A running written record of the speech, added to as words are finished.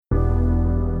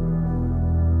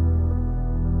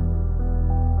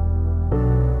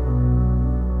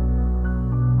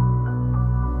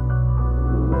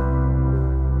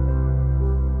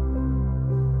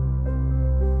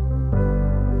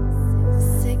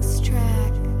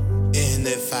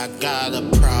If I got a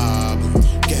problem,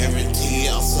 guarantee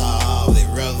I'll solve it.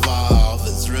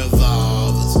 Revolvers,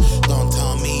 revolvers. Don't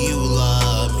tell me you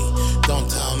love me. Don't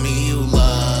tell me you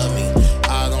love me.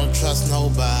 I don't trust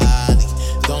nobody.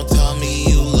 Don't tell me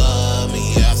you love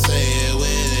me. I say it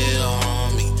with it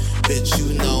on me. Bitch,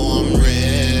 you know I'm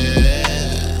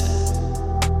red.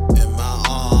 And my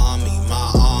army,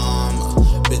 my armor.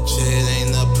 Bitch, it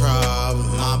ain't a problem.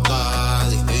 My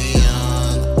body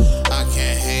beyond. I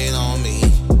can't hate on me.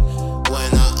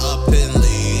 When I up and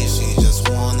leave, she just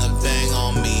wanna bang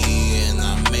on me, and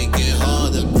I make it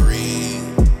hard to breathe.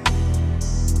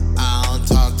 I don't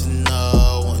talk to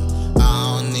no one.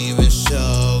 I don't even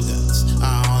show guts.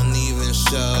 I don't even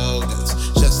show guts.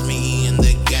 Just me and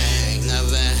the gang.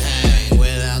 Never hang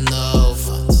without no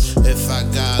funds. If I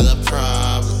got a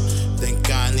problem,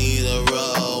 think I need a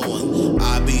real one.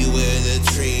 I be where the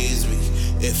trees be.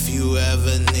 If you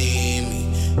ever need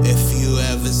me, if you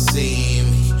ever see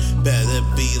me, better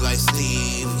be like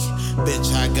Stevie.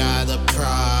 Bitch, I got a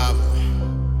problem.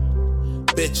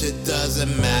 Bitch, it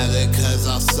doesn't matter, cause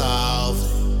I'll solve it.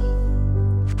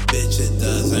 Bitch, it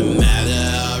doesn't matter,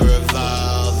 I'll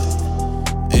revolve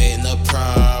it. Ain't no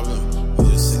problem.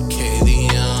 Musa,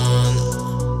 Keita.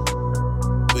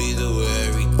 We do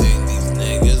everything these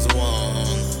niggas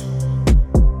want.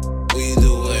 We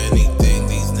do anything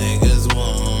these niggas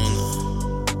want.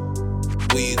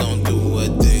 We don't do